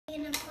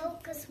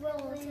focus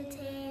roll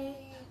today.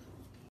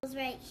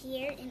 Right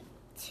here in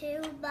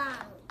 2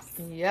 bottles.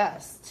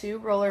 Yes, 2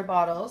 roller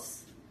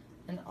bottles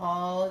and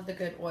all of the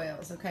good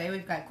oils. Okay,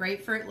 we've got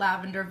grapefruit,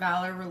 lavender,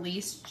 valor,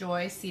 release,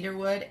 joy,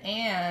 cedarwood,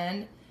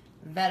 and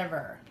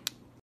vetiver.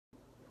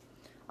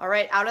 All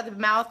right, out of the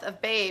mouth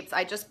of Babes,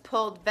 I just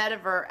pulled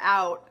vetiver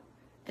out.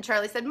 And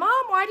Charlie said, Mom,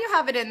 why do you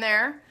have it in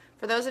there?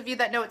 For those of you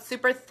that know, it's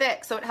super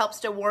thick, so it helps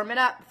to warm it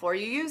up before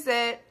you use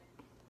it.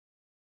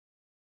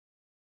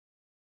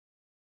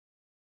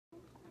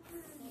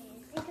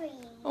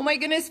 Oh my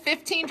goodness,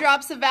 15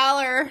 drops of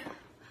valor.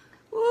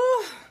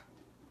 Woo.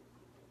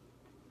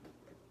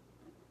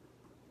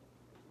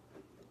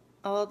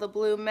 Oh, the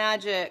blue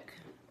magic.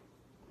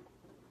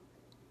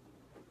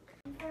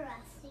 For us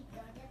to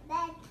go to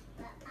bed,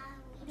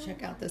 but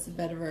Check out this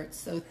vetiver, it's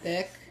so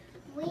thick.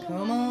 we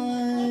Come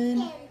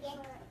on.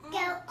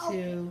 Go.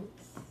 2.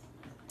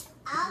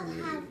 I'll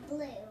have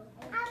blue.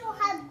 I will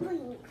have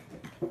blue.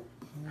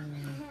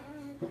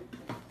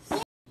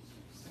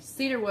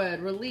 Cedarwood,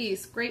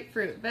 release,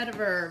 grapefruit,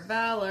 vetiver,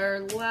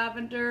 valor,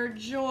 lavender,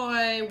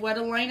 joy. What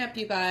a lineup,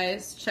 you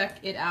guys. Check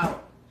it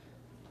out.